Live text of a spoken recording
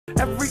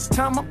Every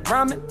time I'm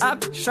rhyming, I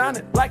be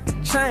shining like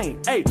a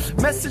chain.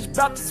 Ayy, message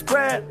about to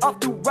spread all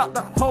throughout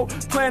the whole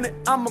planet.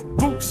 I'ma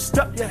boost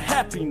up your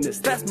happiness.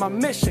 That's my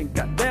mission.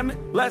 God damn it,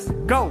 let's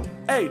go.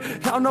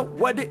 Ayy, y'all know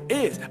what it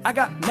is. I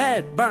got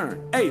mad burn.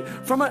 Ayy,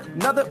 from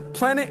another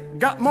planet,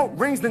 got more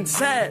rings than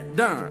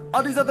Saturn.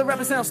 All these other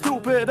rappers sound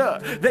stupid.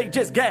 They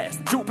just gas,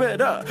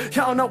 Jupiter.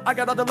 Y'all know I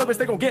got all the lyrics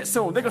they gon' get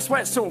soon. They gon'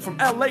 sweat soon. From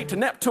LA to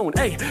Neptune.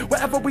 Ayy,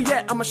 wherever we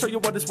at, I'ma show you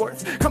what it's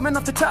worth. Coming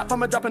off the top,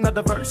 I'ma drop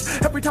another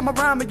verse. Every time I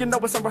rhyme, you know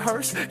it's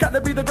unrehearsed.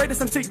 Gotta be the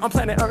greatest MC on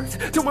planet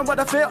Earth. Doing what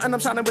I feel, and I'm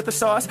shining with the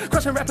stars.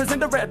 Crushing rappers in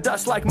the red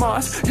dust like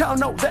Mars. Y'all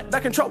know that I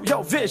control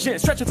your vision.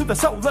 Stretching through the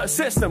solar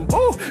system.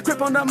 Ooh,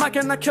 grip on the mic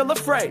and I kill a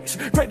phrase.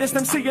 Greatest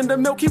MC in the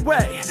Milky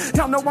Way.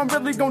 Y'all know I'm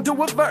really gonna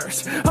do a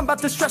verse. I'm about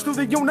to stretch through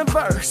the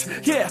universe.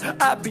 Yeah,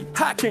 I be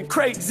hacking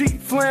crazy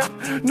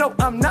flim. No,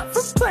 I'm not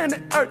from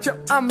planet Earth. Yo,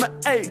 I'm an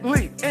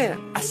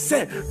alien. I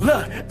said,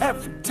 look,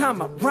 every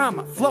time I rhyme,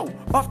 I flow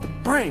off the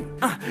brain.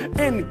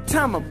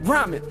 Anytime I'm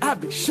rhyming, I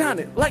be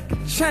shining like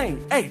a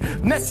chain. Ay,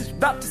 message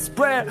about to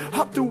spread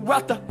all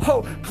throughout the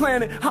whole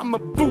planet. I'ma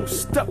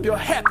boost up your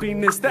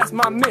happiness. That's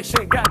my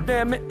mission. God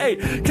damn it.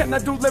 Ay, can I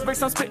do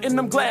lyrics? I'm spitting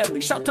them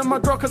gladly. Shout to my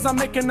girl, cause I'm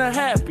making her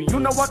happy. You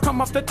know I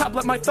come off the top,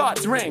 let my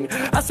thoughts ring.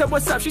 I said,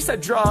 what's up? She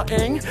said,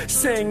 drawing,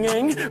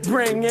 singing,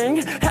 bringing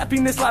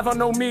happiness live on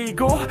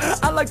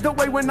Omegle. I like the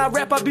way when I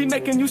rap, I be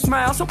making you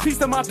smile. So peace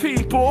to my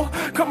people.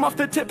 Come off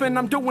the tip and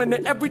I'm doing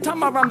it. Every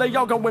time I rhyme, they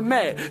all going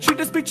mad. She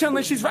just be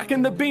chilling, she's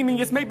rocking the beanie.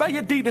 It's made by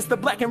Adidas, the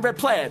black and red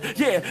plaid.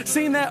 Yeah,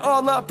 seen that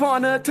all up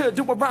on her. To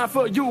do a rhyme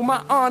for you,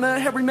 my honor.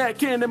 Harry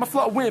Mackin and my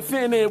flow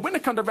infinite. When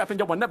it comes to rapping,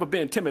 yo, I never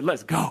been timid.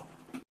 Let's go.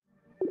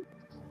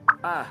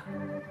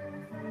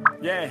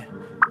 Yeah,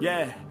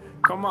 yeah,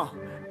 come on,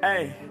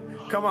 hey,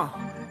 come on,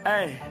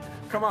 hey,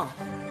 come on,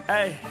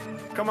 hey,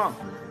 come on,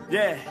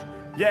 yeah,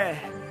 yeah,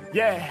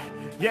 yeah,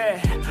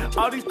 yeah.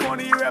 All these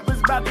corny rappers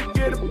about to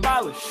get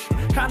abolished,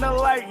 kinda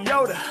like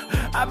Yoda.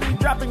 I be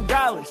dropping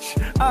knowledge,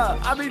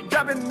 I be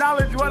dropping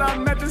knowledge. What I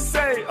meant to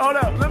say. Hold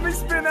up, let me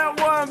spin that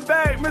one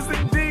back, Mr.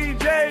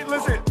 DJ.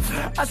 Listen,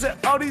 I said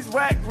all these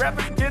whack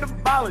rappers get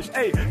abolished.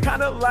 Hey,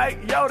 kinda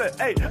like Yoda.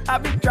 Hey, I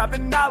be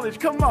dropping knowledge.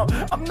 Come on,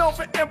 I'm known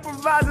for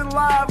improvising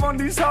live on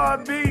these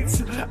hard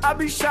beats. I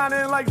be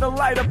shining like the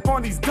light up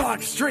on these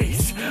dark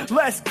streets.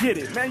 Let's get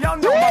it, man. Y'all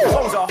know my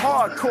flows are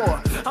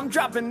hardcore. I'm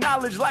dropping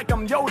knowledge like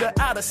I'm Yoda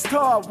out of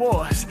Star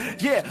Wars.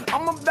 Yeah,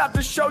 I'm about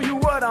to show you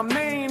what I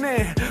mean.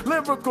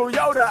 Lyrical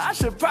Yoda, I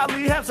should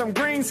probably have some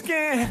green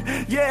skin.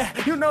 Yeah,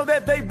 you know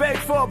that they beg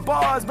for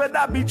bars, but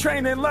I be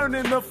training,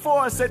 learning the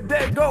force at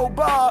Dead Go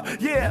Bar.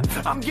 Yeah,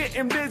 I'm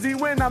getting busy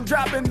when I'm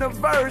dropping the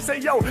verse. Hey,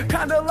 yo,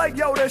 kinda like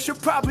Yoda,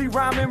 should probably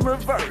rhyme in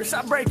reverse.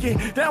 I break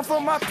it down for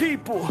my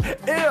people.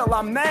 Ill,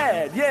 I'm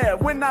mad. Yeah,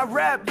 when I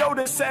rap,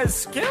 Yoda says,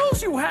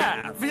 skills you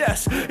have.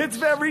 Yes, it's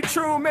very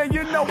true, man.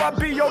 You know I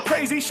be your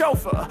crazy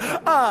chauffeur.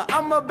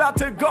 I'm about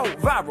to go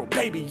viral,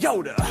 baby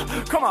Yoda.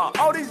 Come on,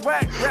 all these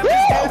whack rappers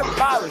get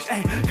abolished.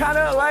 Hey,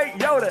 kinda like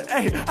Yoda.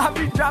 Hey, I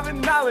be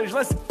dropping knowledge.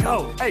 Let's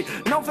go. Hey,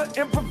 known for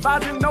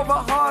improvising over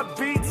hard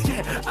beats.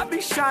 Yeah, I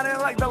be shining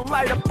like the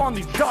light up on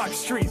these dark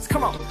streets.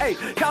 Come on, hey,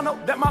 y'all know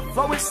that my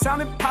flow is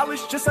sounding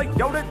polished, just like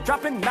Yoda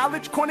dropping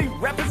knowledge. Corny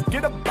rappers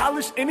get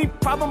abolished. Any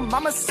problem,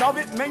 I'ma solve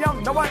it. Man, y'all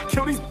know I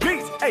kill these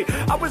beats. Hey,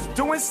 I was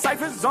doing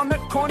ciphers on the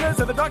corners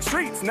of the dark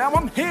streets. Now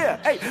I'm here.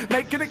 Hey,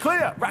 making it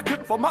clear,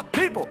 rocking for my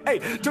people. Hey,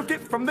 took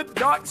it from the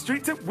dark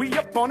streets and we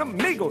up on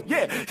Omegle.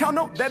 Yeah, y'all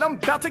know that I'm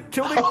about to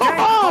kill the game.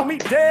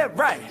 Homie, dead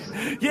right.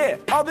 Yeah,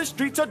 all the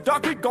streets are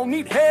dark, we gon'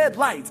 need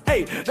headlights.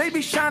 Hey, they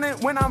be shining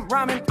when I'm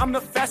rhyming. I'm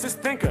the fastest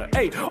thinker.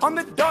 Hey, on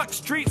the dark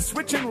streets,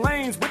 switching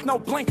lanes with no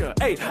blinker.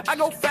 Hey, I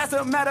go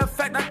faster, matter of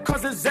fact, I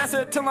cause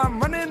disaster till I'm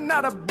running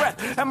out of breath.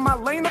 And my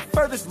lane the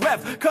furthest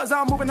left, cause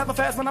I'm moving hella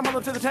fast when I'm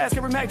up to the task.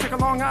 Every mag check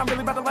along, I'm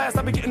really about to last.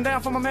 I be getting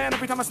down for my man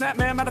every time I snap,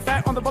 man. Matter of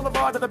fact, on the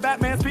boulevard of the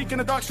Batman, speaking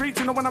the dark streets,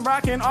 you know when I'm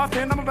rocking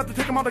often. I'm about to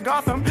take them all to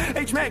Gotham.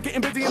 H-Mac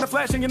getting busy in the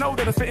flash, and you know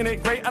that I'm spitting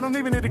it great. I don't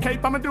even need a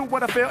cape, I'ma do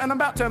what I feel, and I'm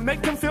about to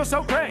make them feel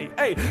so great.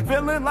 Hey,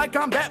 feeling like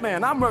I'm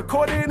Batman, I'm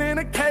recording in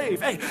a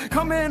cave. Hey,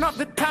 coming up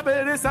the top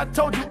of this, I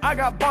told you I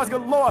got bars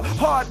galore.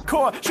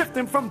 Hardcore,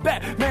 shifting from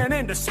Batman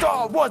into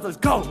Star Wars, let's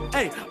go.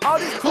 Hey, all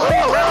these cool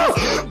rappers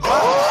get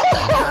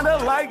abolished, kinda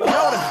like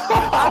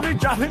Yoda. I be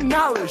dropping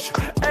knowledge.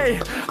 Hey,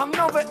 I'm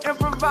over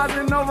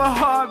improvising over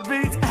hard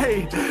beats.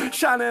 Hey,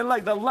 shining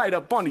like the light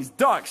up on these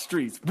dark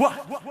streets.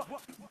 What?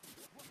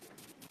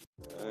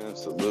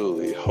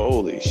 Absolutely.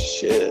 Holy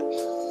shit.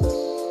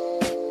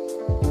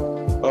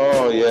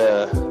 Oh,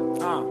 yeah.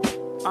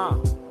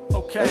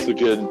 Okay. That's a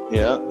good,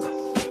 yeah.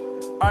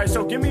 All right,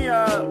 so give me,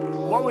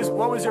 what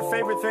was your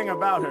favorite thing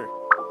about her?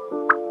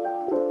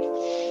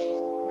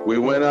 We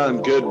went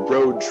on good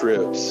road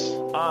trips.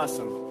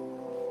 Awesome.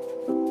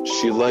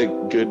 She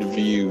liked good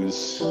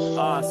views.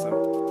 Awesome.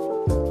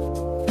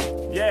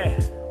 Yeah,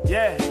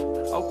 yeah.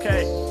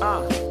 Okay,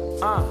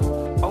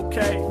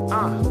 okay,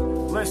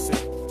 listen,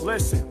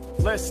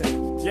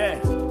 yeah,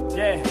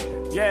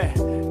 yeah,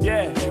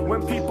 yeah.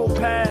 When people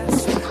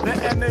pass, the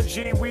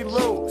energy we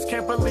lose.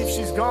 Can't believe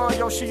she's gone,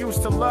 yo, she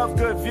used to love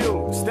good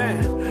views.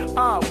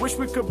 Damn, wish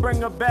we could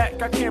bring her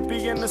back. I can't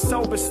be in the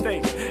sober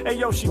state. Hey,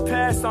 yo, she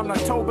passed on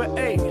October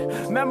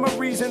 8th.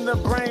 Memories in the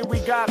brain, we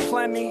got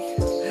plenty.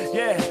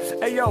 Yeah,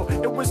 hey yo,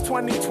 it was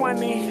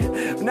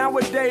 2020.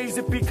 Nowadays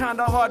it be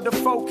kinda hard to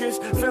focus,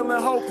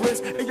 feeling hopeless.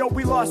 Hey yo,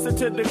 we lost it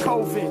to the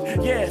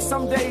COVID. Yeah,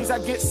 some days I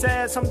get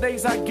sad, some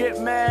days I get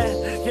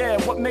mad.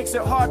 Yeah, what makes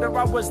it harder,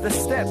 I was the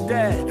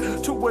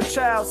stepdad to a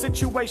child,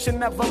 situation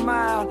never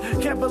mild.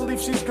 Can't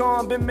believe she's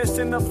gone, been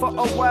missing her for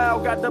a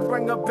while. Got to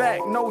bring her back,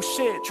 no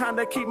shit, trying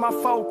to keep my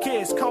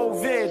focus.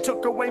 COVID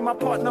took away my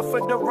partner for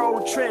the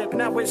road trip.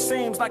 Now it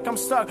seems like I'm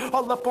stuck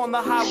all up on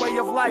the highway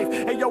of life.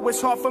 Hey yo, it's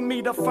hard for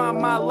me to find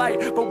my life,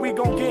 but we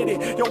gon' get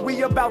it. Yo,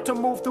 we about to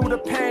move through the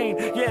pain.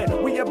 Yeah,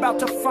 we about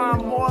to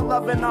find more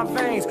love in our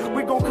veins.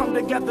 We gon' come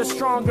together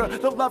stronger.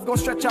 The love gon'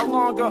 stretch out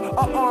longer.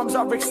 Our arms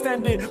are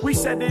extended. We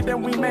said it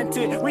and we meant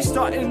it. We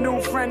starting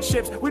new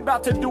friendships. We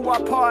about to do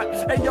our part.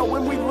 Hey yo,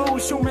 when we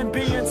lose human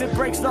beings, it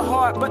breaks the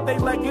heart, but their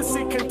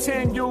legacy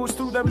continues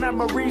through the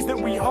memories that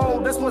we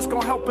hold. That's what's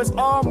gonna help us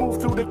all move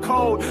through the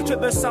cold to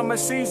the summer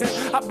season.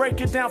 I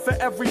break it down for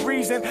every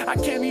reason. I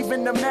can't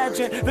even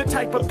imagine the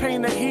type of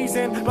pain that he's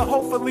in, but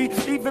hopefully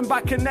even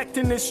by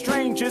connecting as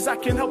strangers, I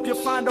can help you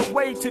find a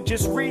way to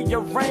just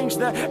rearrange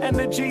the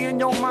energy in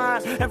your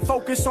mind and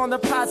focus on the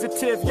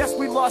positive. Yes,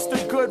 we lost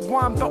a good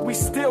one, but we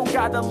still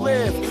gotta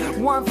live.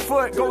 One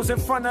foot goes in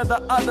front of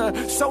the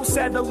other. So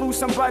sad to lose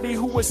somebody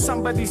who was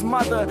somebody's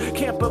mother.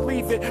 Can't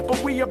believe it,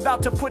 but we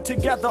about to put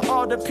together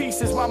all the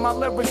pieces while my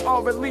lyrics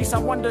all release. I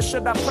wonder,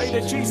 should I pray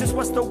to Jesus?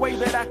 What's the way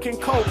that I can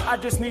cope? I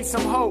just need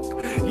some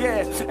hope.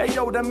 Yeah, hey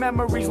yo, the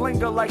memories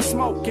linger like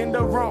smoke in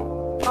the room.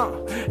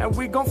 And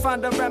we gon'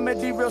 find a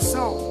remedy real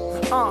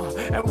soon.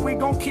 And we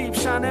gon' keep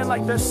shining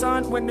like the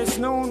sun when it's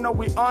noon. No,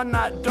 we are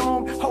not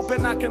doomed.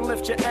 Hoping I can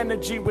lift your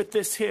energy with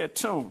this here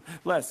tune.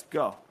 Let's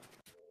go.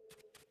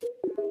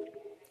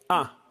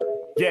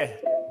 Yeah.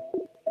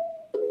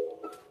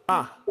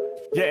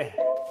 Yeah.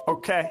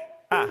 Okay.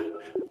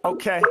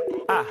 Okay.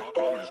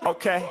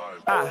 Okay.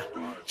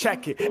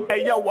 Check it.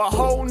 Hey yo, a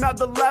whole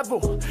nother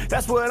level.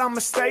 That's what I'ma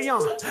stay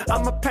on.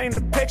 I'ma paint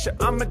a picture.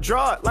 I'ma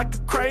draw it like a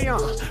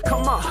crayon.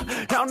 Come on.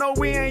 Y'all know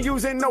we ain't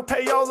using no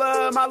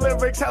payola. My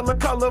lyrics hella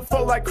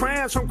colorful like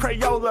crayons from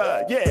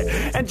Crayola.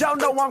 Yeah. And y'all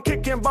know I'm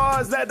kicking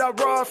bars that are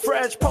raw,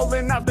 fresh.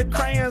 Pulling out the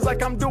crayons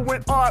like I'm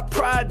doing art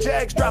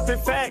projects. Dropping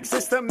facts.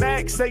 It's the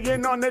max.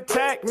 Staying on the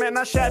tack. Man,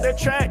 I shatter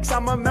tracks.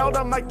 I'ma melt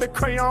them like the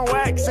crayon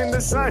wax in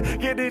the sun.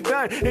 Get it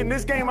done. In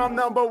this game, I'm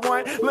number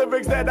one.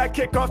 Lyrics that I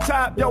kick off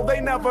top. Yo,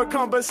 they never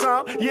cumbersome.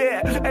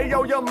 Yeah. Hey,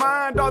 yo, your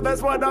mind, oh,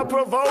 that's what I'm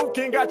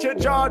provoking. Got your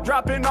jaw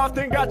dropping off,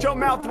 then got your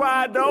mouth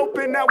wide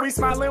open. Now we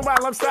smiling while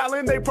I'm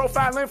styling. They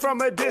profiling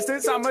from a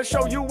distance. I'ma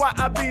show you why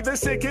I be the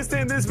sickest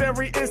in this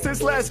very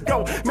instance. Let's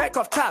go. Mac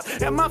off top,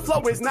 and my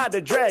flow is not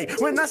a drag.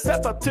 When I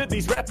step up to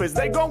these rappers,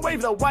 they gon'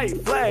 wave the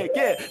white flag.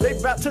 Yeah, they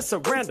about to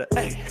surrender.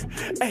 Hey,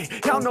 hey,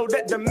 y'all know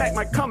that the Mac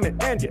might come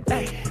and end you.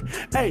 Hey,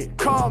 hey,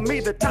 call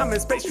me the time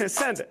and space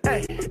transcender.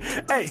 Hey,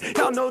 hey,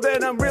 y'all know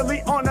that I'm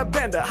really on a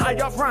bender. High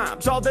off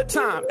rhymes all the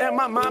time. And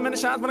my mind and it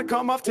shines when I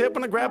come off tip.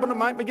 When I grab on the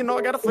mic, but you know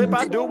I gotta flip.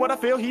 I do what I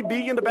feel. He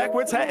be in the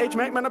backwards hat.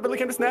 H-Mac, man, I really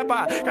can't snap.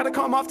 I gotta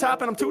come off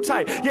top and I'm too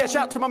tight. Yeah,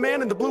 shout to my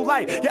man in the blue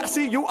light. Yeah, I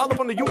see you all up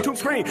on the YouTube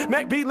screen.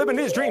 Mac B living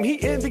his dream. He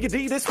in the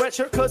Adidas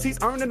sweatshirt cause he's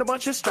earning a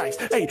bunch of stripes.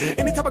 Hey,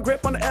 any type of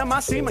grip on the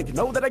MIC, man, you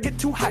know that I get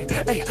too hype.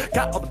 Hey,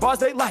 got all the bars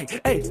they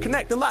like. Hey,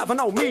 connecting live on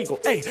Omegle.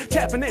 Hey,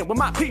 tapping in with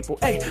my people.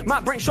 Hey, my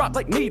brain sharp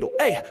like needle.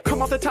 Hey,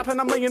 come off the top and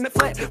I'm laying it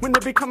flat. When they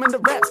be coming to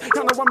raps,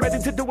 y'all know I'm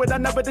ready to do it. I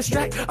never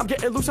distract. I'm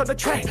getting loose on the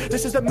track.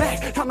 This is the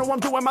Mac. Y'all know I'm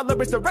doing my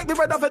lyrics directly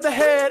right over the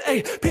head.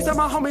 Hey, piece of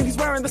my homie, he's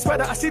wearing the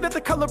sweater. I see that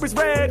the color is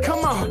red. Come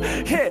on,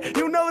 yeah,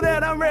 you know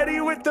that I'm ready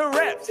with the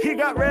raps. He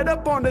got red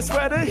up on the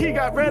sweater. He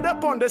got red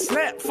up on the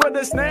snap for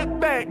the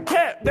snapback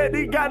cap that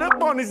he got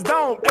up on his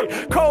dome.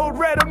 Hey, cold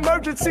red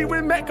emergency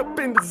with Mac up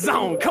in the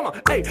zone. Come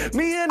on, hey,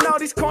 me and all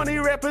these corny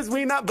rappers,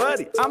 we not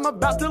buddy. I'm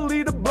about to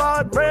lead the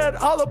blood red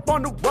all up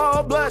on the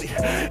wall, bloody.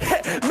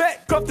 Hey,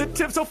 Mac off the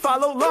tip, so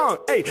follow along.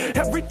 Hey,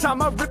 every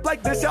time I rip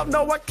like this, y'all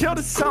know I kill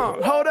the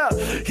song. Hold up,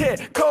 yeah,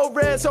 cold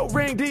red, so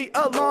ring the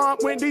alarm.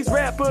 When these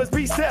rappers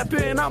be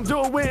stepping, I'm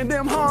doing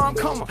them harm.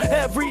 Come on,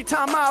 every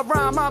time I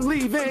rhyme, I'm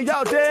leaving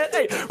y'all dead.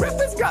 Hey,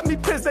 rappers got me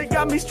pissed, they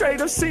got me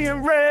straight up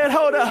seeing red.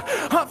 Hold up,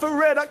 hunt for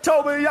Red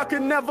October, y'all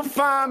can never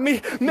find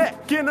me.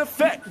 Mac in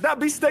effect, I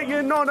be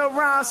staying on a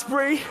rhyme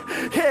spree.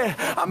 Yeah,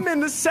 I'm in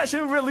the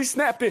session really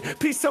snapping.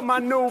 Peace to my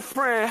new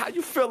friend. How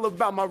you feel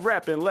about my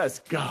rapping? Let's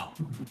go.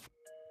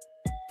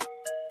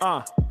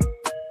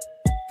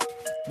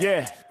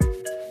 Yeah.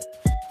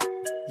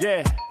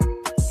 Yeah.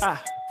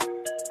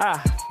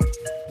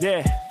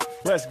 Yeah.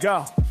 Let's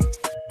go.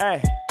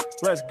 Hey,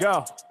 let's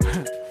go.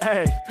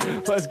 Hey,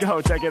 let's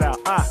go. Check it out.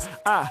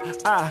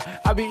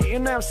 I be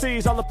eating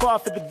MCs all up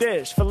off of the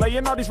dish.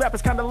 Filleting all these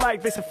rappers kinda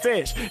like they some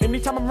fish.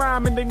 Anytime I'm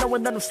rhyming, they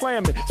knowin' that I'm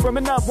slamming.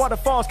 Swimming up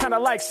waterfalls kinda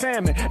like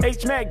salmon.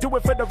 H-Mac, do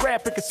it for the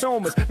rapper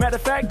consumers. Matter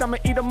of fact, I'ma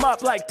eat them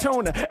up like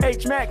tuna.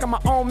 H-Mac, I'm my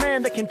own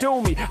man that can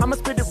do me. I'ma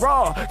spit it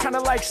raw, kinda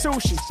like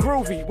sushi.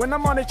 Groovy, when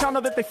I'm on it, y'all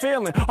know that they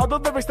feelin'. All the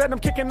lyrics that I'm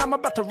kicking, I'm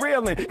about to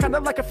reel in. Kinda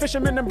like a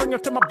fisherman and bring them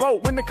to my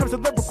boat. When it comes to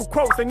lyrical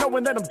quotes, they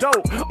knowin' that I'm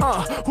dope.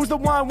 Who's the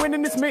one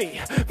winning? It's me.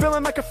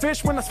 Feeling like a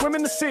fish when I swim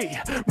in the sea.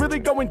 Really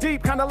going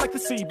deep, kinda like the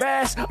sea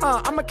bass.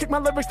 I'ma kick my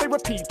lyrics, they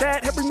repeat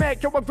that. Every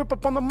Mac, yo, I grip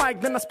up on the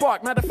mic, then I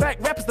spark. Matter of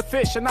fact, rap is the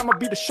fish, and I'ma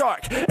be the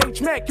shark.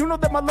 H-Mac, you know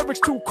that my lyrics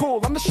too cool.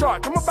 I'm the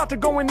shark, I'm about to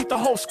go and eat the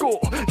whole school.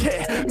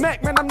 Yeah,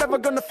 Mac, man, I'm never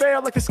gonna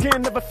fail. Like the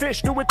skin of a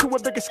fish, do it to a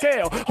bigger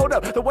scale. Hold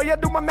up, the way I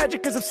do my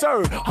magic is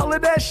absurd. All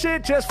of that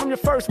shit just from your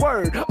first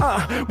word.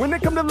 When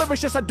it come to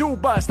lyrics, yes, I do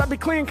bust. I be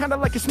clean, kinda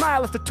like your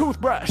smile, it's the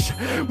toothbrush.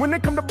 When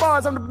it come to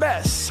bars, I'm the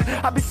best.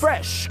 I be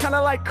fresh,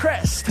 kinda like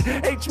Crest.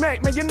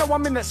 H-Mac, man, you know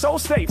I'm in that soul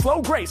state.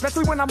 Flow great,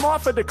 especially when I'm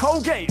off of the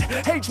Colgate.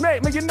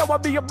 H-Mac, man, you know I'll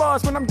be a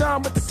boss. When I'm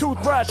done with the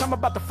toothbrush, I'm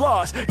about to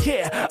floss.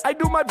 Yeah, I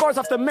do my bars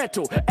off the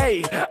mental.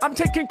 Ayy, I'm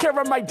taking care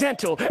of my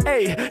dental.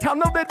 Ayy, y'all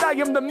know that I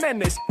am the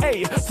menace.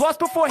 Ayy, floss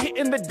before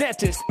hitting the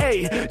dentist.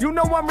 Ayy, you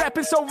know I'm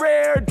rapping so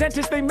rare.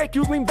 Dentists, they make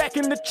you lean back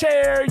in the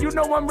chair. You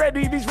know I'm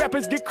ready, these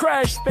rappers get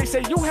crushed. They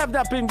say you have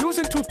not been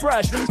using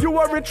toothbrush. You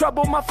are in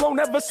trouble, my flow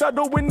never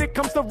subtle. When it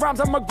comes to rhymes,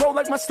 I'ma grow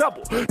like my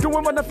stubble.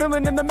 Doing what I'm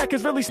feeling and the Mac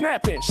is really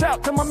snapping.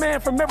 Shout to my man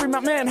from every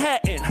Mount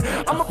Manhattan.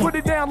 I'ma put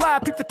it down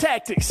live, peep the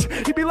tactics.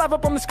 He be live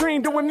up on the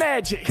screen doing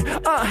magic.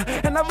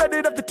 And I read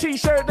it up the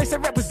t-shirt. They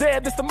said rap was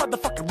dead, this the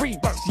motherfucking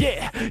rebirth.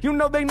 Yeah, you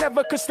know they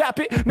never could stop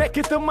it. Make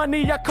it the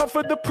money, I come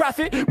for the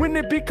profit. When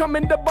it be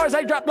coming to bars,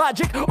 I drop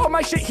logic. All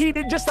my shit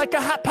heated just like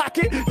a hot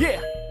pocket.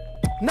 Yeah.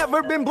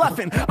 Never been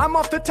bluffing, I'm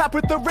off the top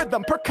with the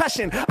rhythm,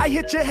 percussion. I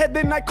hit your head,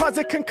 then I cause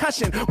a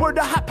concussion. Word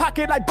to hot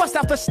pocket, I bust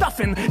out the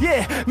stuffing.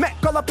 Yeah, Mac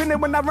all up in it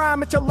when I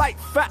rhyme, it's your life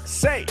I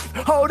save.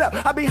 Hold up,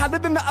 I be hotter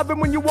than the oven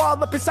when you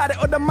all up inside it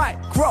or the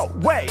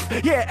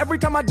microwave. Yeah, every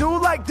time I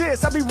do like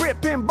this, I be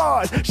ripping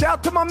bars.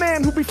 Shout to my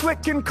man who be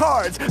flicking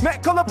cards.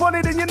 Mac call up on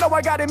it and you know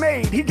I got it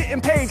made. He getting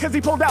paid cause he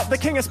pulled out the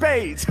king of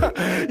spades.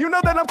 You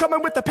know that I'm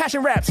coming with the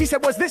passion raps. He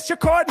said, was this your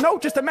card? No,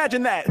 just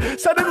imagine that.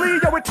 Suddenly,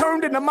 yo, it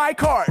turned into my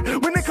card.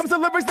 When it comes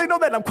to they know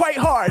that I'm quite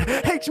hard.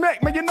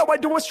 H-Mac, man, you know I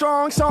do a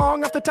strong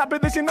song. Off the top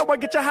of this, you know I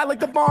get you high like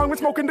the bong. We're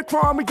smoking the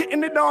chrome, we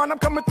getting it on. I'm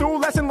coming through,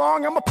 lasting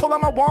long, I'ma pull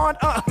out my wand.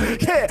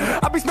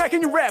 Yeah, I be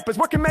smacking you rappers,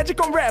 working magic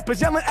on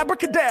rappers, yelling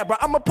abracadabra.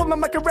 I'ma pull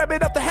them like a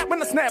rabbit out the hat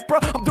when I snap, bro.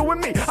 I'm doing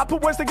me, I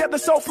put words together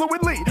so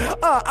fluidly.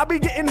 I be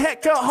getting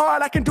hecka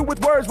hard, I can do with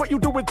words what you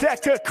do with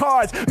deck of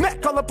cards.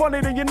 Mac, call up on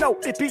it and you know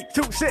it be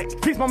too sick.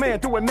 He's my man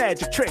doing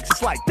magic tricks,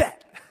 it's like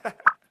that.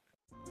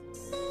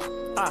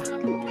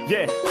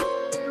 Yeah.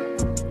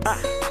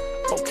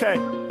 Okay,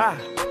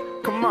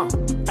 come on,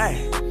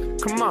 hey,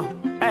 come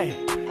on, hey,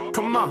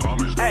 come on,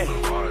 hey,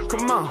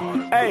 come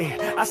on,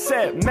 hey. I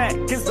said Mac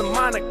is the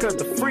moniker,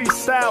 the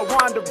freestyle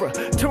wanderer.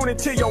 Tune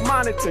into your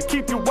monitor,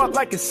 keep you up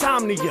like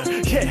insomnia.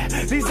 Yeah,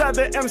 these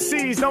other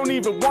MCs don't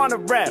even wanna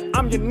rap.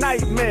 I'm your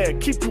nightmare,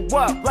 keep you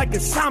up like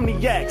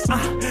insomniacs.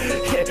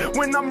 Yeah,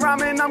 when I'm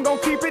rhyming, I'm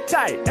gonna keep it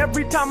tight.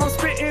 Every time I'm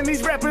spitting,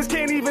 these rappers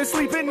can't even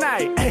sleep at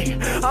night. Hey,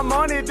 I'm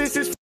on it, this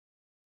is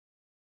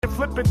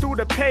flipping through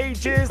the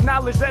pages,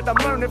 knowledge that I'm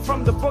learning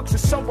from the books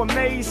is so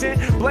amazing.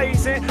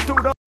 Blazing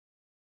through the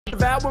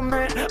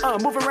development,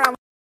 moving around.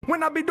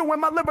 When I be doing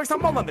my lyrics,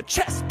 I'm all on the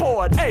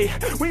chessboard. Hey,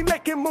 we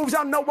making moves,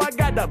 I know I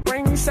gotta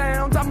bring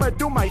sounds. I'ma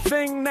do my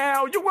thing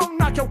now, you won't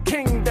knock your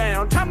king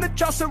down. Time that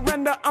y'all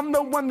surrender, I'm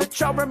the one that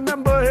y'all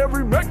remember.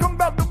 Every Mac, I'm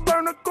about to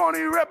burn a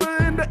corny rapper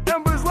in the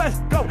embers. Let's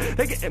go,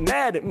 they getting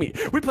mad at me.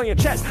 We playing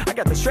chess, I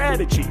got the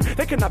strategy.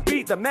 They cannot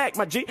beat the Mac,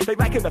 my G. They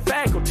lacking the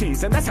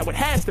faculties, and that's how it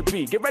has to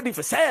be. Get ready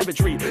for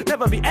savagery,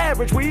 never be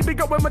average. We be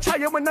going much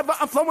higher whenever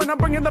I'm flowing. I'm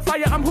bringing the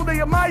fire, I'm who they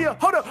admire.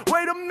 Hold up,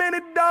 wait a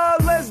minute,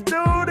 dawg, let's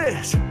do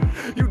this.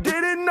 You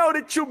didn't know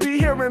that you be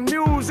hearing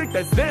music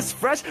that's this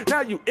fresh.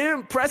 Now you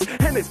impressed,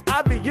 and it's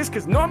obvious,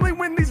 cause normally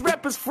when these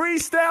rappers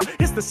freestyle,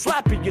 it's the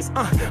slappiest.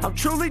 I'm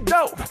truly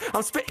dope,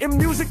 I'm spitting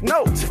music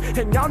notes,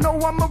 and y'all know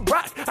I'm a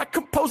rock. I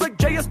compose like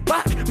J.S.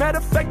 Bach. Matter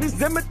of fact, these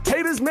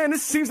imitators, man, it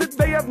seems that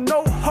they have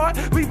no heart.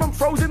 Leave them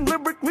frozen,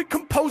 lyrically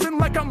composing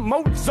like I'm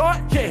Mozart.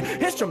 Yeah,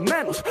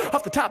 instrumentals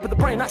off the top of the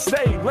brain, I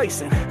stay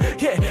lacing.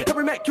 Yeah,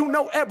 every Mac, you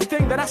know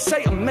everything that I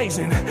say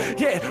amazing.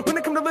 Yeah, when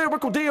it come to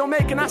lyrical deal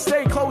making, I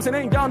stay closing.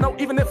 And y'all know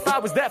even if I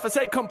was deaf, I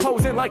say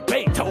composing like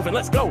Beethoven.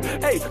 Let's go.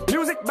 Hey,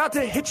 music about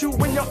to hit you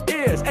in your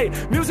ears. Hey,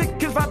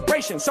 music is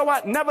vibration, so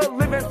I never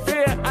live in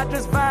fear. I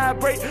just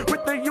vibrate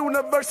with the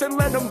universe and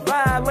let them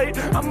violate.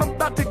 I'm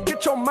about to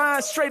get your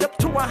mind straight up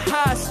to a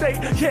high state.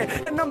 Yeah,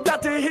 and I'm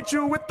about to hit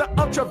you with the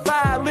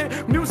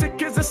ultraviolet.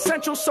 Music is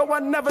essential, so I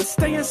never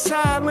stay in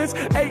silence.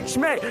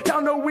 H-Mac,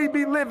 y'all know we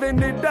be living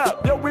it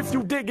up. Yo, if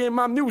you digging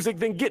my music,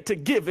 then get to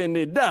giving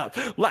it up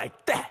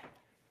like that.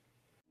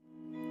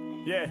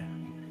 Yeah.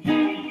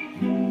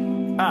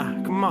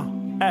 Come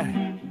on, hey.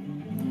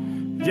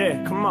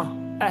 Yeah, come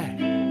on,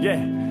 hey.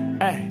 Yeah,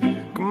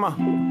 hey. Come come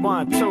on.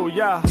 1, 2,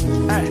 y'all.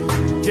 Hey,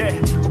 yeah.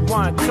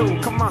 1, 2,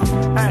 come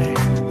on. Hey,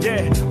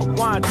 yeah.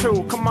 1,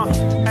 2, come on.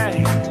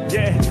 Hey,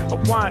 yeah.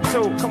 1,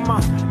 2, come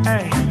on.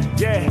 Hey,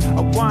 yeah.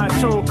 1,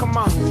 2, come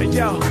on. Hey,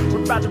 yo,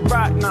 we about to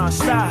rock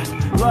non-stop.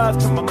 Love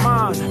to my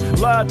moms,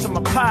 love to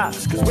my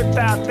pops. Cause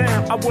without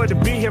them, I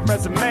wouldn't be here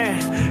as a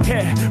man.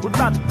 Yeah, we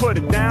about to put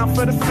it down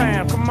for the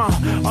fam. Come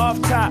on,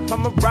 off top,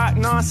 I'ma rock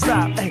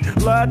non-stop. Hey,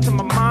 love to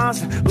my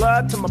moms,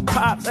 love to my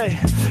pops. Hey,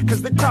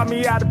 cause they taught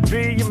me how to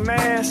be a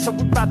man. So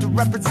we about to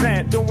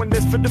represent, doing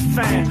this for the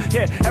fam.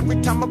 Yeah,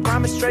 every time I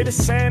rhyme it's straight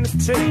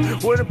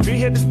insanity. Wouldn't be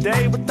here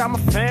today without my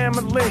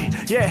family.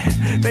 Yeah,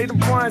 they the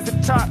ones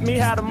that taught me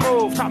how to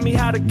move, taught me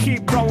how to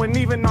keep going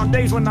even on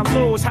days when I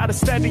lose, how to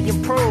steady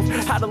improve,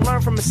 how to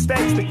learn from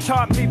mistakes. They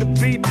taught me to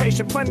be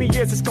patient. Plenty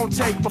years it's gonna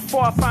take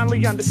before I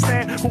finally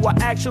understand who I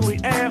actually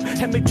am.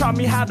 And they taught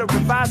me how to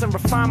revise and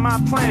refine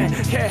my plan.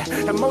 Yeah,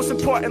 and most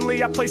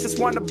importantly, I place this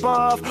one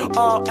above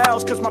all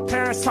else. Cause my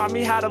parents taught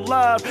me how to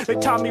love. They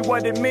taught me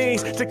what it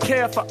means to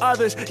care for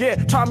others. Yeah,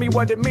 taught me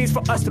what it means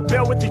for us to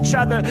build with each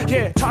other.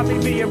 Yeah, taught me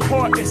the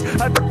importance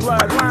of the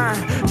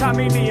bloodline. Taught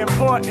me the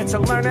importance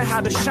of learning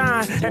how to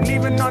shine. And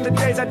even on the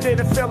days I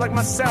didn't feel like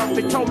myself,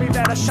 they told me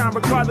that I shine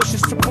regardless,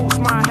 just to boost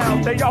my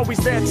health. They always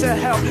there to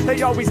help,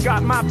 they always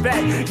got my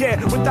back.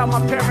 Yeah, without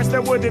my parents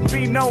there wouldn't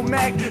be no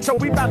Mac. So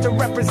we about to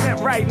represent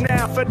right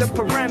now for the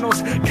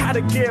parentals.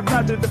 Gotta give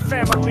love to the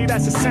family,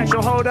 that's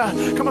essential. Hold up,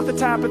 come off the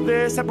top of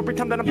this every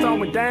time that I'm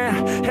throwing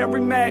down.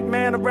 Every Mac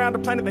man around the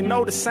planet, they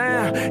know the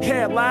sound.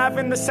 Yeah, live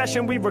in the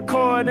session we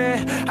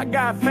recording. I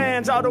got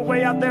fans all the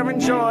way out there in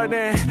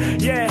Jordan.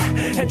 Yeah,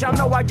 and y'all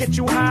know I get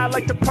you high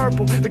like the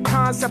purple. The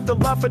concept of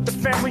love for the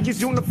family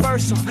is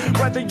universal.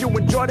 Whether you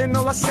in Jordan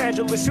or Los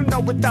Angeles, you know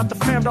without the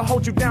fam to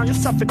hold you down, you'll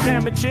suffer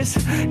damages.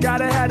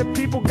 Gotta have the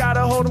people,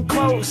 gotta hold them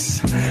close.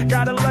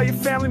 Gotta love your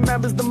family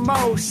members the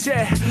most,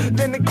 yeah.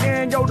 Then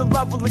again, yo, the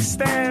love will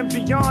extend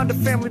beyond the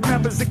family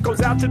members. It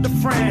goes out to the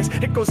friends,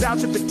 it goes out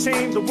to the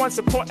team, the ones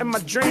supporting my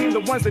dream, the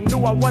ones that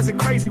knew I wasn't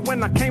crazy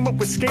when I came up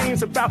with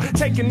schemes about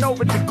taking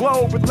over the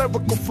globe with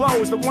lyrical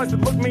flows, the ones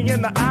that looked me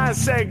in the eye and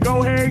said,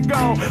 go ahead,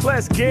 go,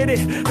 let's get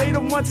it. They the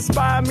ones that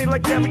inspire me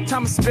like every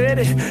time I spit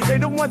it. They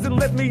the ones that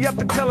lift me up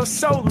until I'm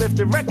so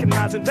lifted,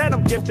 recognizing that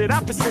I'm gifted.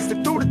 I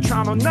persisted through the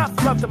trauma,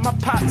 enough love to my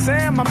pops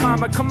and my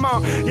mama, come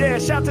on. Yeah,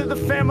 shout to the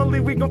family,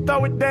 we gon'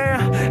 throw it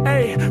down.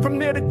 Hey, from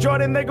near to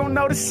Jordan, they gon'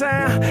 know the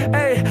sound.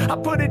 Hey, I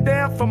put it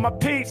down for my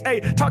peeps. Hey,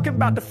 talking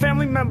about the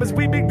family members,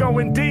 we be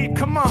going deep,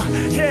 come on.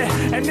 Yeah,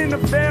 and in a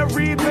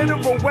very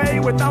literal way,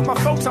 without my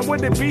folks, I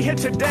wouldn't be here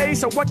today.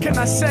 So what can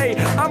I say?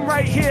 I'm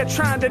right here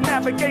trying to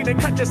navigate and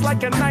cut just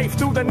like a knife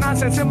through the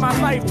nonsense in my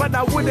life. But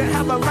I wouldn't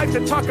have a life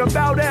to talk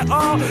about at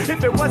all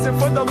if it wasn't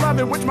for the love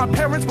in which my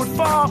parents would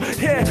fall.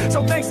 Yeah,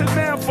 so thanks to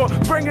them for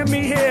bringing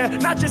me here.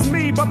 Not just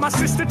me, but my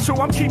sister too,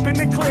 I'm keeping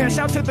it clear.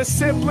 Shout to the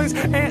siblings,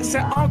 aunts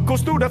and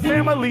uncles through the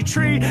family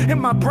tree. In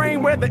my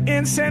brain where the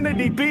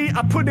insanity be,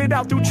 I put it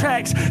out through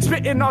tracks,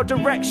 spitting all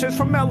directions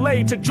from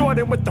LA to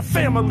Jordan with the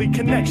family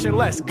connection.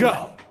 Let's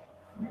go.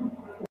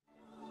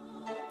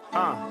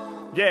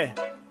 Yeah,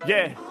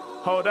 yeah,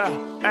 hold up,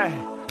 hey,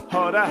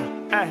 hold up,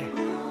 hey,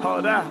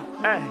 hold up,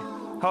 hey,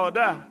 hold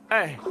up,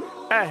 hey,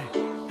 hey,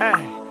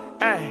 hey,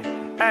 hey,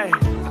 hey.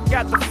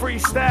 I got the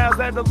freestyles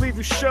that'll leave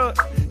you shook,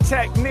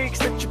 techniques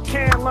that you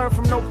can't learn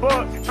from no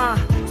book.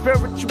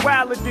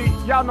 Spirituality,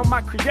 y'all know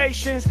my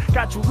creations,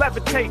 got you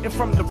levitating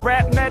from the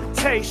rap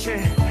meditation.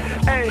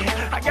 Hey,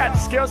 I got the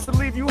skills to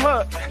leave you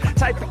hooked,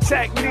 type of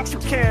techniques you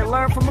can't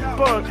learn from a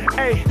book.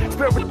 Hey,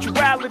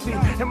 spirituality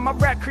in my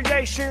rap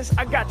creations,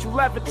 I got you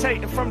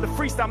levitating from the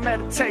freestyle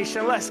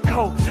meditation. Let's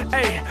go.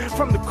 Hey,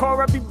 from the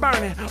core I be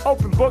burning,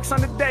 open books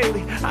on the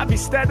daily, I be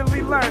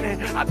steadily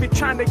learning. I be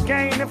trying to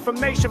gain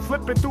information,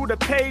 flipping through the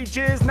pages.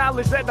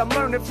 Knowledge that I'm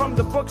learning from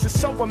the books is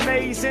so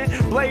amazing,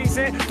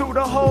 blazing through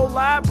the whole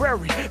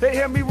library. They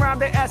hear me rhyme,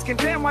 they asking,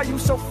 damn, why you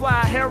so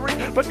fly, Harry?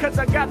 Because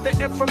I got the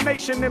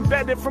information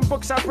embedded from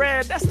books I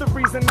read. That's the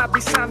reason I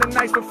be sounding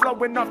nice but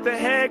flowing off the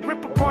head.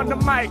 Grip upon the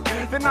mic,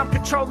 then I'm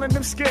controlling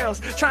them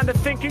skills, trying to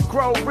think and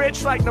grow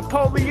rich like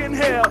Napoleon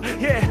Hill.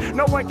 Yeah,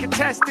 no one can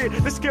test it.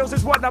 The skills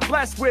is what I'm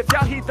blessed with.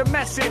 Y'all heed the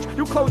message.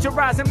 You close your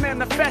eyes and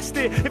manifest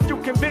it. If you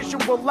can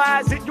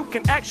visualize it, you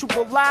can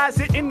actualize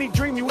it. Any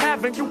dream you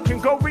have and you can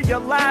go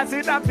realize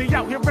it. I be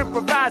out here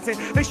improvising.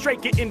 They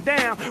straight getting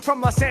down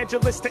from Los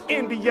Angeles to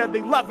India.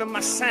 They loving my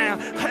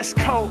sound. Let's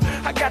go.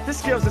 I got the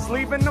skills that's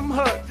leaving them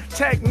hooked.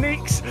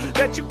 Techniques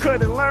that you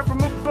couldn't learn from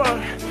a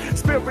book.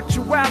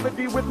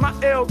 Spirituality with my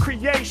ill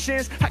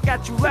creations. I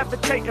got you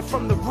levitating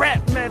from the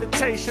rap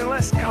meditation.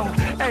 Let's go.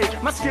 Hey,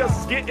 my skills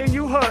is getting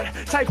you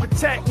hooked. Type of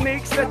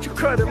techniques that you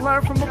couldn't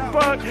learn from a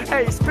book.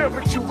 Hey,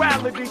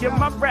 spirituality in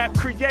my rap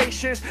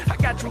creations. I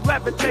got you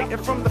levitating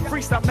from the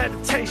freestyle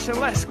meditation.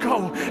 Let's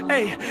go.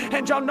 Hey,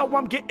 and y'all know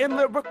I'm getting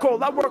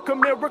lyrical. I work a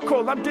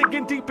miracle. I'm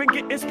digging deep and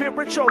getting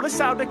spiritual. It's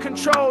out of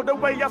control the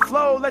way I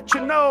flow, let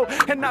you know.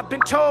 And I've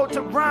been told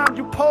to rhyme,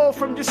 you pull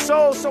from your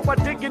soul. So I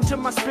dig into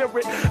my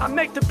spirit. I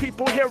make the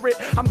people hear it.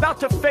 I'm about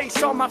to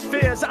face all my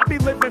fears. I be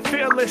living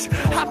fearless,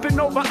 hopping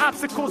over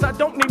obstacles. I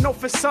don't need no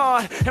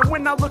facade. And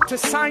when I look to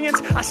science,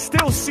 I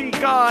still see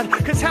God.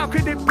 Cause how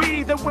could it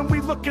be that when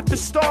we look at the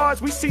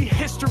stars, we see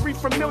history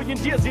from million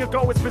years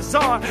ago? It's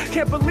bizarre.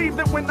 Can't believe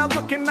that when I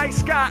look in night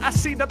sky, I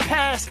see the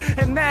past.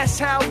 And that's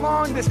how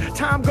long this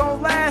time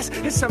gon' last.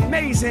 It's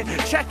amazing.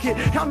 Check it.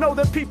 Y'all know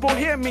that people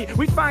hear me.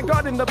 We find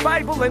God in the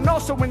Bible and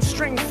also in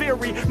string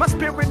theory. My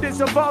spirit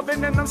is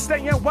evolving and I'm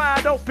staying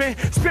wide open.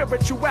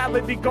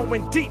 Spirituality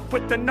going deep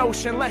with the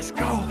notion. Let's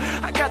go.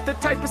 I got the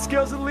type of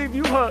skills that leave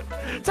you hooked.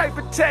 Type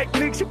of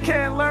techniques you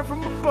can't learn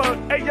from a book.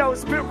 Hey yo,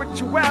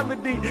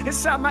 spirituality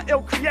inside my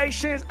ill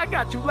creations. I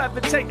got you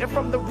levitating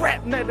from the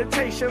rap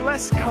meditation.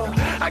 Let's go.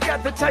 I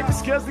got the type of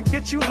skills that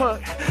get you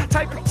hooked.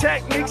 Type of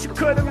techniques you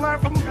couldn't learn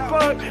from a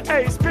book.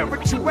 Hey,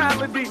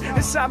 spirituality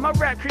inside my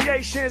rap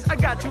creations. I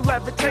got you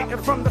levitating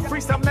from the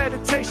freestyle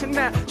meditation.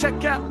 Now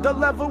check out the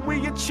level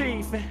we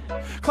achieving.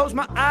 Close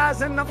my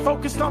eyes and I'm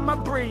focused on my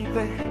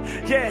breathing.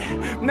 Yeah,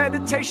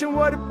 meditation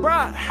what it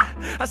brought.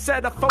 I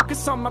said I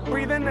focus on my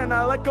breathing and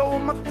I let go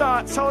of my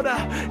thoughts. Hold up,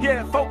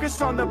 yeah,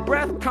 focus on the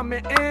breath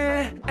coming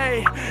in.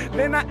 Hey,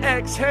 then I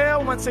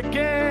exhale once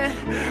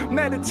again.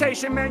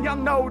 Meditation, man, y'all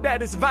know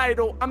that it's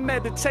vital. I'm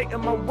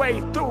meditating my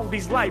way through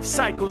these life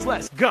cycles.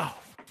 Let's go.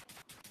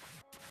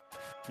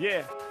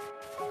 Yeah.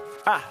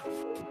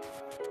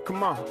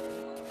 Come on.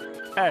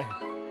 Hey.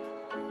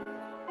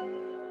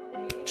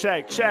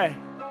 Check.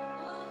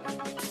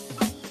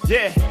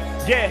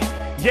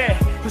 Yeah.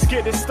 Let's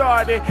get it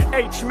started.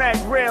 H-Mac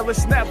real,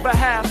 it's never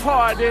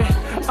half-hearted.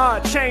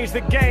 Change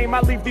the game, I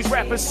leave these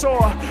rappers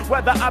sore.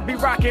 Whether I be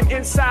rocking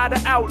inside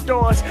or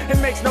outdoors, it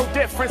makes no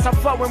difference, I'm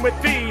flowing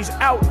with these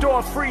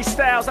outdoor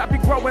freestyles. I be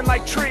growing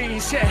like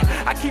trees, yeah.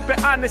 I keep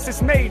it honest,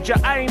 it's major.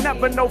 I ain't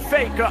never no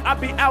faker. I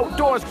be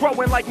outdoors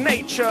growing like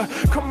nature.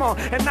 Come on,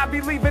 and I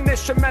be leaving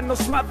instrumental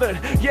smothered.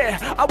 Yeah,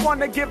 I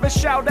wanna give a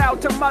shout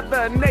out to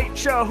Mother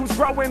Nature, who's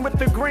growing with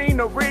the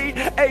greenery.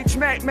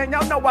 H-Mac, man,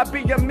 y'all know I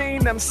be a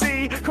mean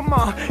MC. Come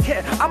on.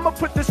 Yeah, I'ma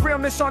put this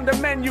realness on the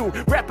menu.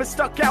 Rappers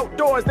stuck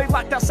outdoors, they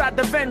locked outside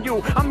the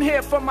venue. I'm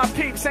here for my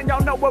peeps and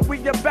y'all know what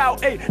we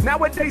about. Hey,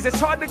 nowadays it's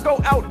hard to go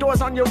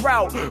outdoors on your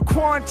route.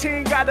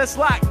 Quarantine got us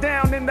locked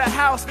down in the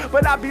house,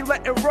 but I be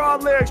letting raw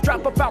lyrics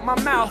drop up out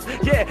my mouth.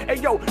 Yeah,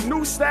 hey yo,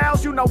 new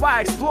styles, you know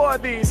I explore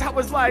these. I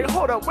was like,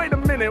 hold up, wait a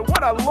minute,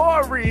 what are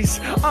lorries?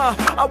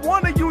 I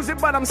wanna use it,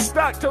 but I'm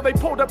stuck till they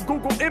pulled up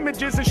Google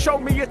Images and showed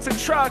me it's a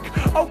truck.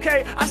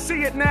 Okay, I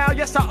see it now,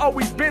 yes, I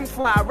always been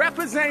fly.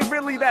 Rappers ain't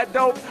really that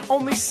dope,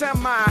 only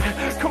semi.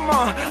 Come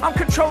on, I'm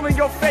controlling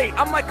your fate.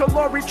 I'm like a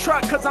lorry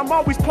truck, cause I'm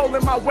always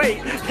pulling my weight.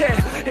 Yeah,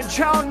 and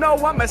y'all know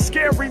I'm a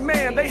scary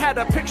man. They had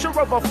a picture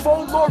of a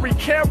full lorry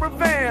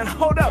caravan.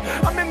 Hold up,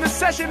 I'm in the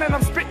session and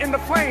I'm spitting the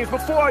flames.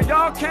 Before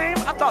y'all came,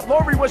 I thought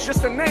Lori was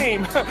just a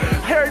name.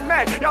 Harry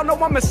Mack, y'all know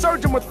I'm a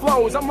surgeon with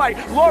flows. I'm like,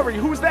 Lori,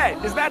 who's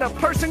that? Is that a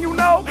person you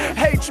know?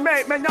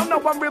 H-Mac, man, y'all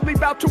know I'm really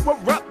about to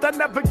erupt. I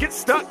never get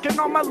stuck, and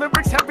all my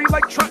lyrics heavy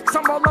like trucks.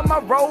 I'm all on my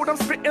road, I'm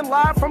spitting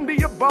live from the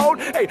abode.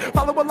 Hey,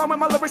 follow along with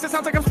my lyrics, it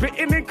sounds like I'm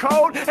spitting in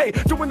code. Hey,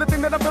 doing the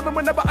thing that I'm feeling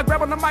whenever I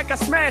grab on the mic, I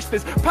smash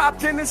this.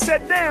 Popped in and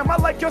said, damn, I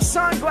like your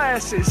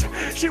sunglasses.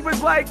 She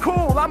was like,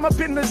 cool, I'm up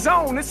in the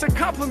zone. It's a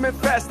compliment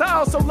fest. I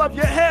also love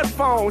your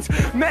headphones.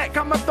 Mac,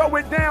 I'ma throw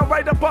it down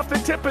right up off the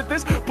tip of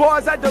this.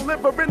 Bars I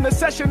deliver in the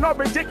session are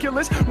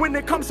ridiculous. When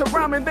it comes to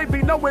rhyming, they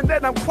be knowing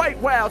that I'm quite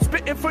wild.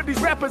 Spitting for these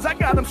rappers, I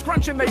got them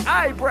scrunching their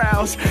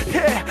eyebrows.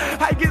 Yeah,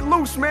 I get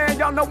loose, man.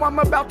 Y'all know I'm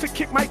about to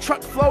kick my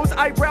truck flows.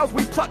 Eyebrows,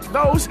 we pluck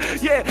those.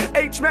 Yeah,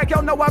 H-Mac,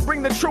 y'all know I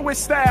bring the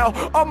truest style.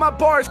 All my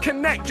bars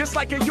connect just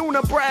like a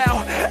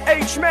unibrow.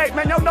 H-Mac,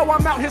 man, y'all know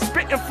I'm out here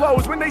spitting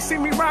flows. When they see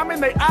me rhyming,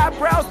 they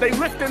eyebrows, they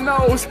lifting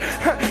those.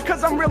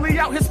 Cause I'm really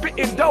out here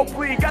spitting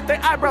dopely. Got their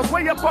eyebrows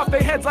way up off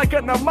their heads like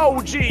an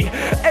emoji.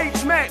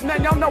 H-Mac,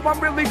 man, y'all know I'm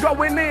really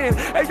going in.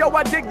 Hey yo,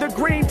 I dig the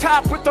green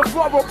top with the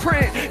floral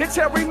print. It's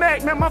Harry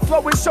Mack, man, my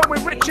flow is so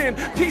enriching.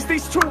 Peace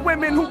these two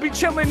women who be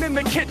chilling in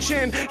the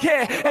kitchen.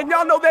 Yeah, and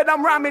y'all know that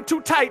I'm rhyming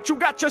too tight. You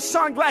got your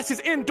sunglasses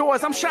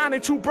indoors, I'm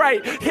shining too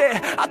bright.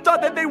 Yeah, I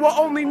thought that they were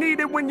only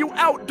needed when you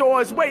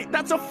outdoors. Wait,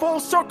 that's a full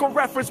circle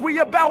reference, we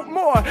about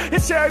more.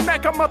 It's Harry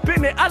Mack, I'm up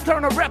in it. I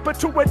turn a rapper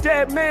to a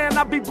dead man.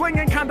 I be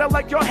blinging kinda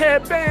like your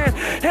headband.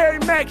 Harry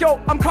Mack, yo,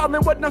 I'm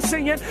calling what I'm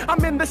seeing.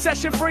 I'm in the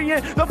session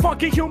freeing, the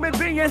funky human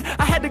being.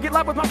 I had to get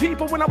live with my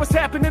people when I was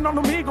tapping in on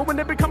Omegle. When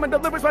they be coming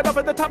delivers right up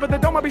at the top of the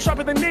dome, I be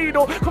sharper than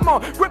needle. Come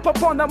on, grip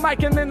up on the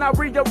mic and then I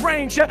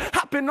rearrange ya.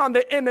 Hopping on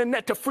the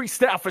internet to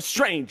freestyle for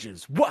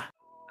strangers. What?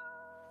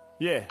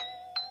 Yeah.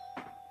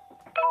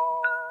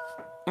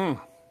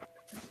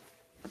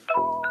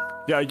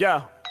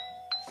 Yeah.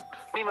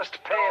 We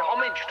must pay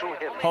homage to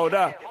him. Hold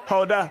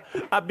up.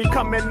 I be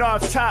coming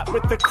off top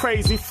with the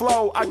crazy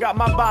flow. I got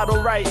my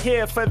bottle right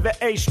here for the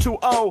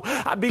H2O.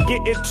 I be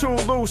getting too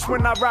loose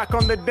when I rock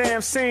on the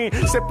damn scene.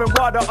 Sipping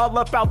water all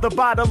up out the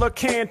bottle of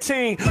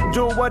canteen.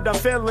 Do what I'm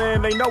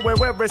feeling, they know where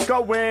it's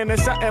going. And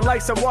something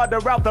like some water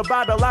out the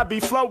bottle, I be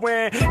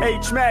flowing.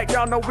 H-Mac,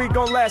 y'all know we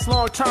gon' last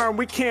long term.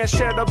 We can't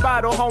share the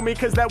bottle, homie,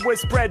 cause that would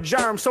spread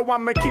germs. So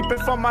I'ma keep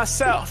it for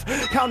myself.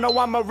 Y'all know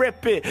I'ma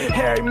rip it.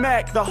 Harry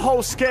Mack, the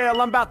whole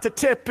scale, I'm about to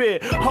tip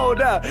it.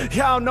 Hold up,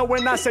 y'all know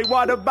when I say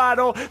water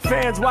bottle,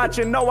 fans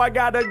watching know I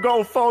gotta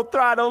go full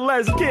throttle.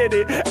 Let's get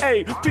it.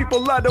 Hey,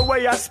 people love the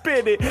way I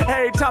spit it.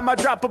 Every time I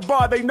drop a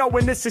bar, they know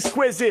when it's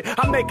exquisite.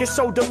 I make it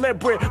so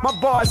deliberate. My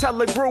bars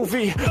hella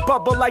groovy,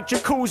 bubble like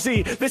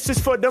jacuzzi. This is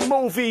for the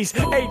movies.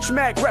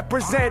 H-Mac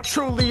represent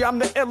truly. I'm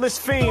the illest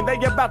fiend. They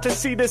about to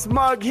see this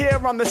mug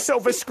here on the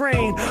silver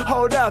screen.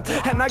 Hold up,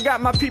 and I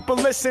got my people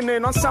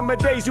listening. On summer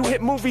days, you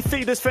hit movie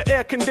theaters for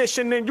air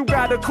conditioning. You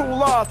gotta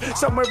cool off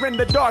somewhere in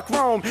the dark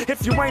room.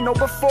 If you ain't know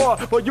before,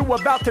 well, you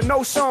about to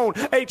know soon.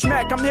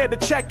 H-Mac, I'm here to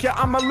check ya.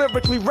 I'ma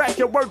lyrically wreck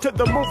ya. Word to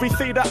the movie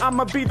theater,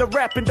 I'ma be the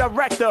rapping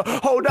director.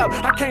 Hold up,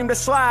 I came to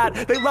slide.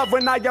 They love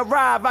when I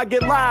arrive. I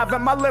get live,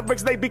 and my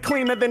lyrics, they be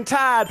cleaner than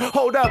Tide.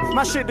 Hold up,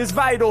 my shit is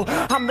vital.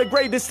 I'm the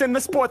greatest in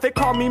the sport, they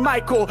call me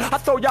Michael. I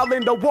throw y'all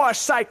in the wash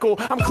cycle.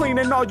 I'm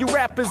cleaning all you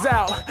rappers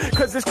out,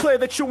 cause it's clear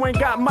that you ain't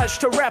got much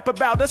to rap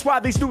about. That's why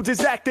these dudes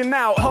is acting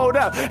out. Hold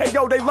up, hey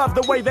yo, they love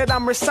the way that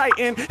I'm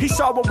reciting. He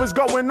saw what was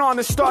going on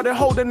and started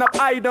holding up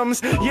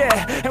items.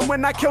 Yeah, and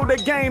when I kill the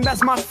game,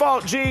 that's my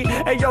fault, G.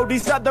 Hey yo,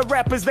 these other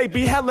rappers, they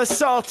be hella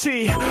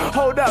salty.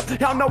 Hold up,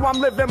 y'all know I'm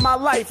living my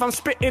life. I'm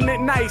spitting it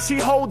nice. He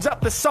holds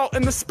up the salt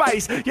and the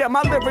spice. Yeah,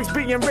 my lyrics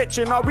be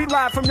enriching. Are we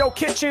live from your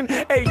kitchen?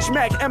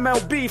 H-Mac,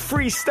 MLB,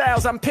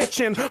 freestyles I'm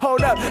pitching.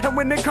 Hold up, and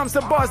when it comes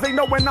to bars, they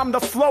know when I'm the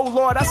flow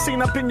lord. I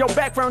seen up in your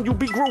background, you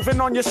be grooving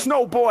on your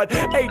snowboard.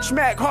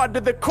 H-Mac, hard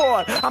to the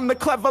chord. I'm the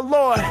clever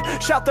lord.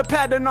 Shout the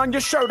pattern on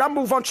your shirt. I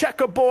move on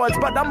checkerboards,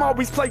 but I'm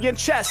always playing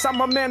chess.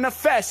 I'm a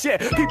manifest. Yeah,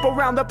 people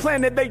around the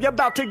planet, they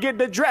about to get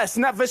addressed.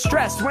 Never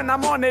stressed. When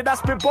I'm on it, I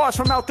spit bars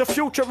from out the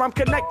future. I'm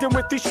connecting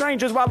with these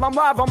strangers while I'm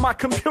live on my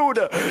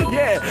computer.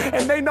 Yeah,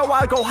 and they know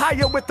I go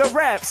higher with the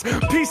raps.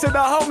 Piece of the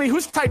homie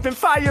who's typing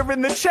fire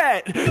in the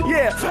chat.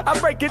 Yeah, I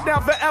break it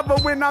down forever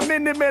when I'm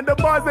in it, man. The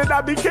bars that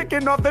I be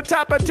kicking off the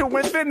top of to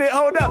infinite.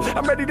 Hold up,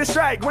 I'm ready to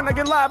strike when I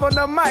get live on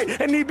the mic.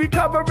 And he be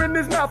covering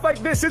his mouth like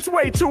this, it's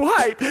way too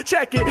hype.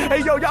 Check it,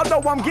 hey yo, y'all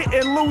know I'm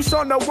getting loose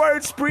on the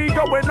word spree.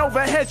 Going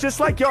overhead just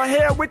like your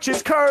hair, which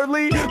is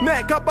curly.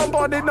 Mac up, I'm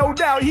on it, no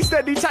doubt. He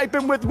steady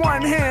typing with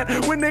one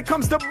hand. When it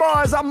comes to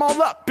bars, I'm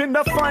all up in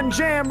the fun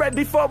jam.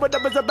 Ready for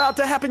whatever's about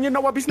to happen. You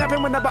know I be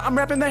snapping whenever I'm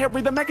rapping the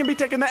heavy. The Mac can be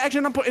taking the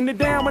action, I'm putting it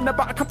down.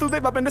 Whenever I come through, they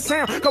loving the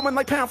sound. Going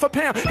like pound for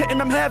pound, hitting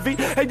them heavy.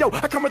 Hey yo,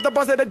 I come with the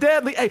bars that are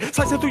deadly. Hey,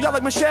 slicing through y'all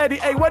like machete.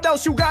 Hey, what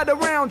else you got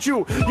around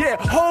you? Yeah,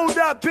 hold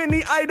up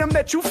any item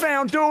that you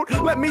found, dude.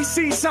 Let me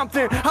see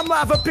something. I'm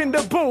live up in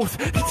the booth.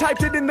 He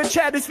typed it in the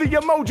chat, it's the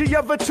emoji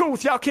of a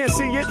tooth. Y'all can't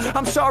see it,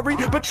 I'm sorry,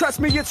 but trust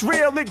me, it's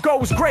real, it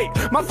goes great.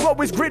 My flow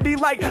is gritty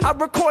like I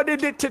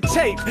recorded it to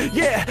tape.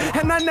 Yeah,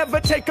 and I never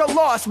take a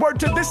loss. Word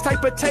to this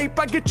type of tape,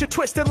 I get you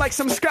twisted like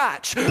some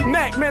scotch.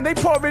 Mac, man, they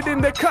pour it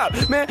in the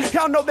cup. Man,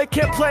 y'all know they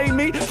can't play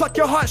me. Pluck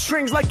your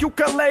heartstrings like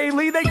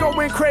ukulele, they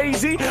going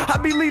crazy. I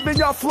be leaving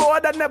y'all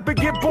floored, I never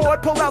get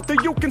bored. Pull out the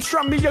uke and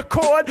strum me a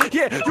chord.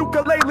 Yeah,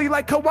 ukulele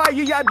like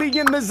Hawaii, I be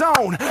in the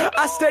zone.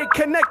 I stay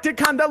connected,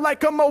 kinda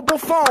like a mobile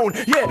phone.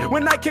 Yeah,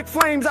 when I kick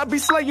flames, I be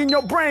slaying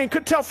your brain.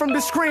 Could tell from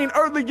the screen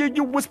earlier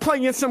you was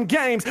playing some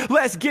games.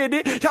 Let's get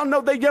it, y'all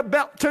know they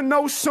about to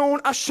know soon.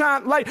 I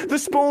shine like the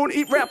spoon,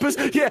 eat rappers,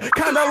 yeah,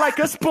 kinda like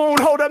a spoon.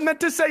 Hold up, meant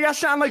to say I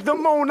shine like the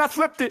moon, I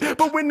flipped it.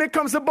 But when it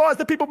comes to bars,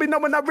 the people be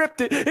knowing I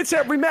ripped it. It's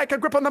Harry Mack, I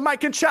grip on the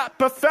mic and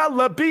chop a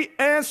fella beat,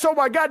 and so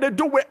I gotta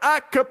do it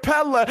a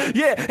cappella.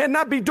 Yeah, and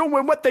I be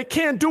doing what they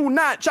can do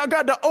not. Y'all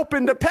gotta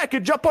open the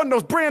package up on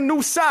those brand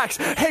new socks.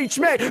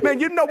 H-Mac, man,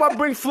 you know I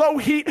bring flow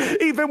heat,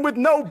 even with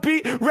no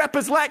beat.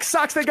 Rappers lack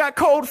socks, they got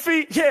cold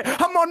feet. Yeah,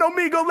 I'm on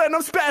Omegle, letting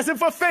them spazzing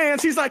for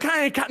fans. He's like,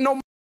 I ain't got no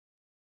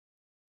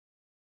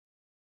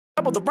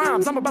double the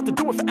rhymes, I'm about to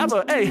do it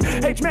forever. Hey,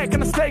 H-Mac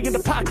gonna stay in the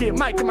pocket,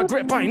 mic in my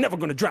grip, I ain't never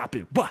gonna drop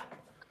it. What?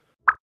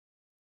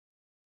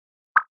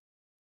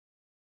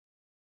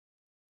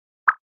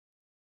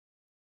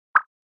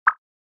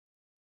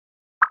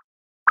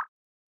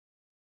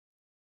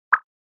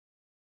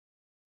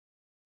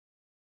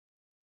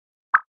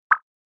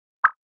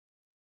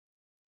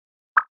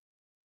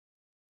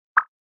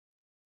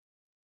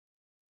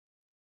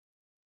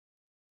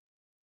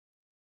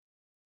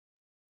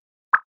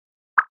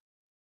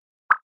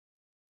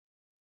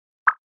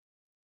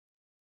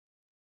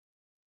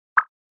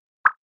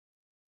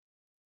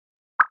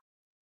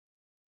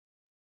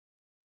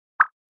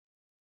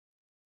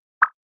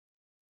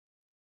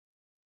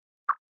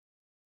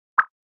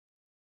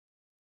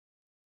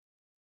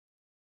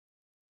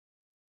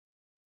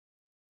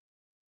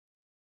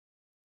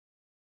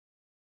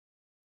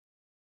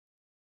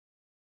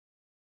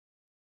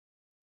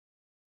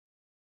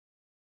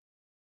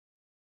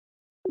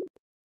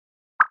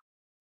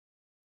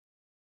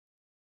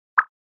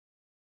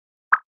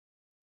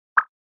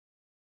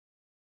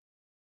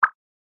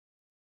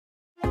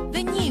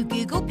 the new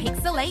Google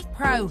Pixel 8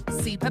 Pro.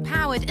 Super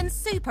powered and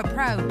super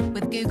pro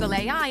with Google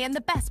AI and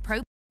the best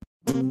pro.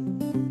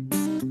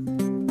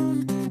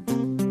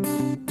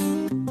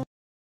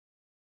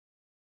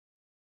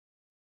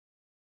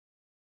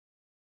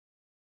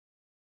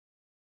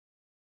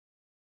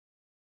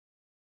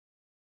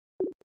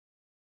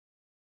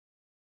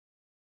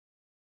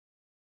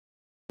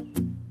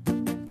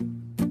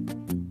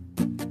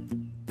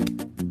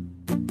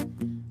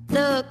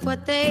 Look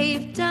what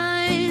they've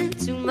done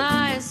to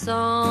my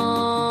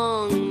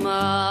song,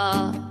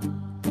 Ma.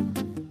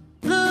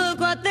 Look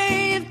what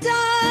they've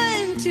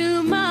done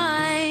to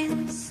my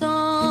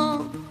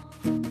song.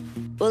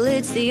 Well,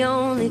 it's the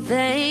only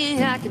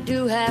thing I could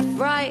do half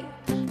right,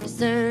 just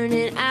turn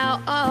it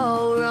out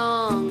all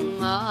wrong,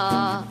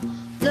 Ma.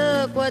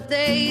 Look what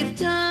they've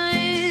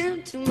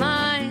done to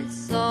my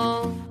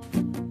song.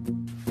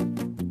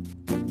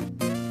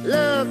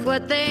 Look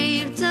what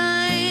they've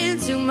done